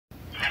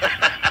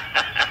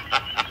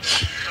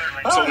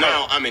So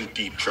now I'm in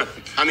deep trouble.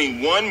 I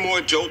mean, one more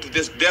jolt of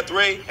this death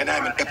ray, and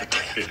I'm an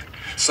epitaph.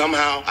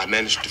 Somehow, I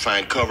managed to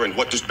find cover, and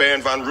what does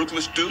Baron von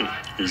Ruthless do?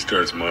 He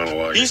starts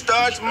monologuing.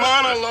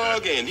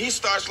 He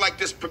starts like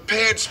this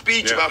prepared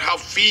speech about how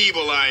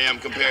feeble I am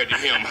compared to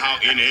him, how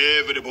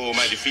inevitable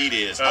my defeat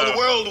is, how the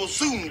world will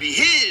soon be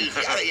his,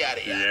 yada,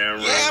 yada,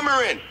 yada.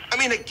 Yammering. I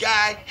mean, the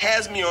guy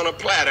has me on a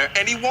platter,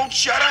 and he won't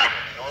shut up.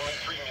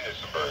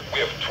 We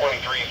have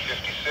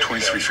 2356.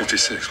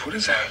 2356. What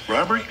is that?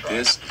 Robbery?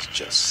 This is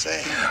just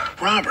sad. Yeah,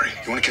 robbery.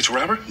 You want to catch a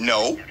robber?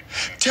 No.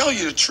 Tell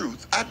you the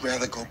truth, I'd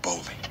rather go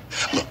bowling.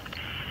 Look,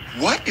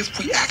 what if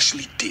we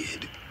actually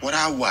did what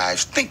our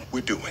wives think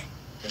we're doing,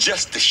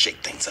 just to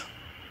shake things up?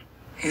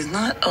 He's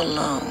not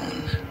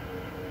alone.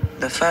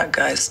 The fat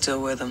guy's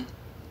still with him.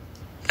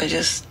 They're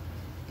just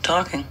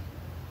talking.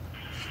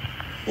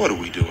 What are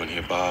we doing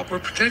here, Bob? We're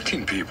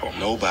protecting people.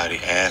 Nobody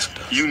asked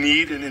us. You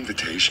need an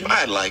invitation?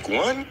 I'd like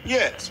one,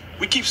 yes.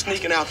 We keep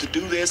sneaking out to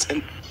do this,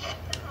 and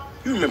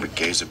you remember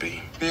Gazerby?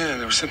 Yeah,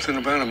 there was something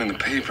about him in the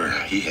paper.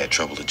 He had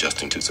trouble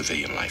adjusting to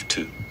civilian life,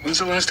 too. When's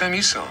the last time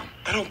you saw him?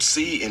 I don't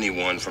see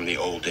anyone from the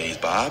old days,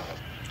 Bob.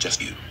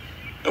 Just you.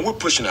 And we're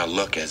pushing our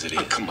luck as it is.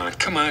 Oh, come on.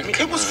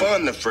 It was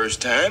fun the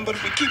first time, but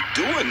if we keep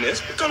doing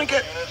this, we're gonna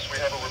get... We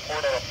have a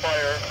report on a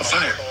fire. A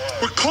fire.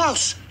 We're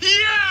close.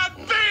 Yeah,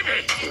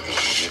 baby! We're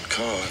gonna get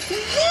caught.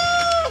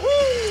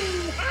 Woo-hoo!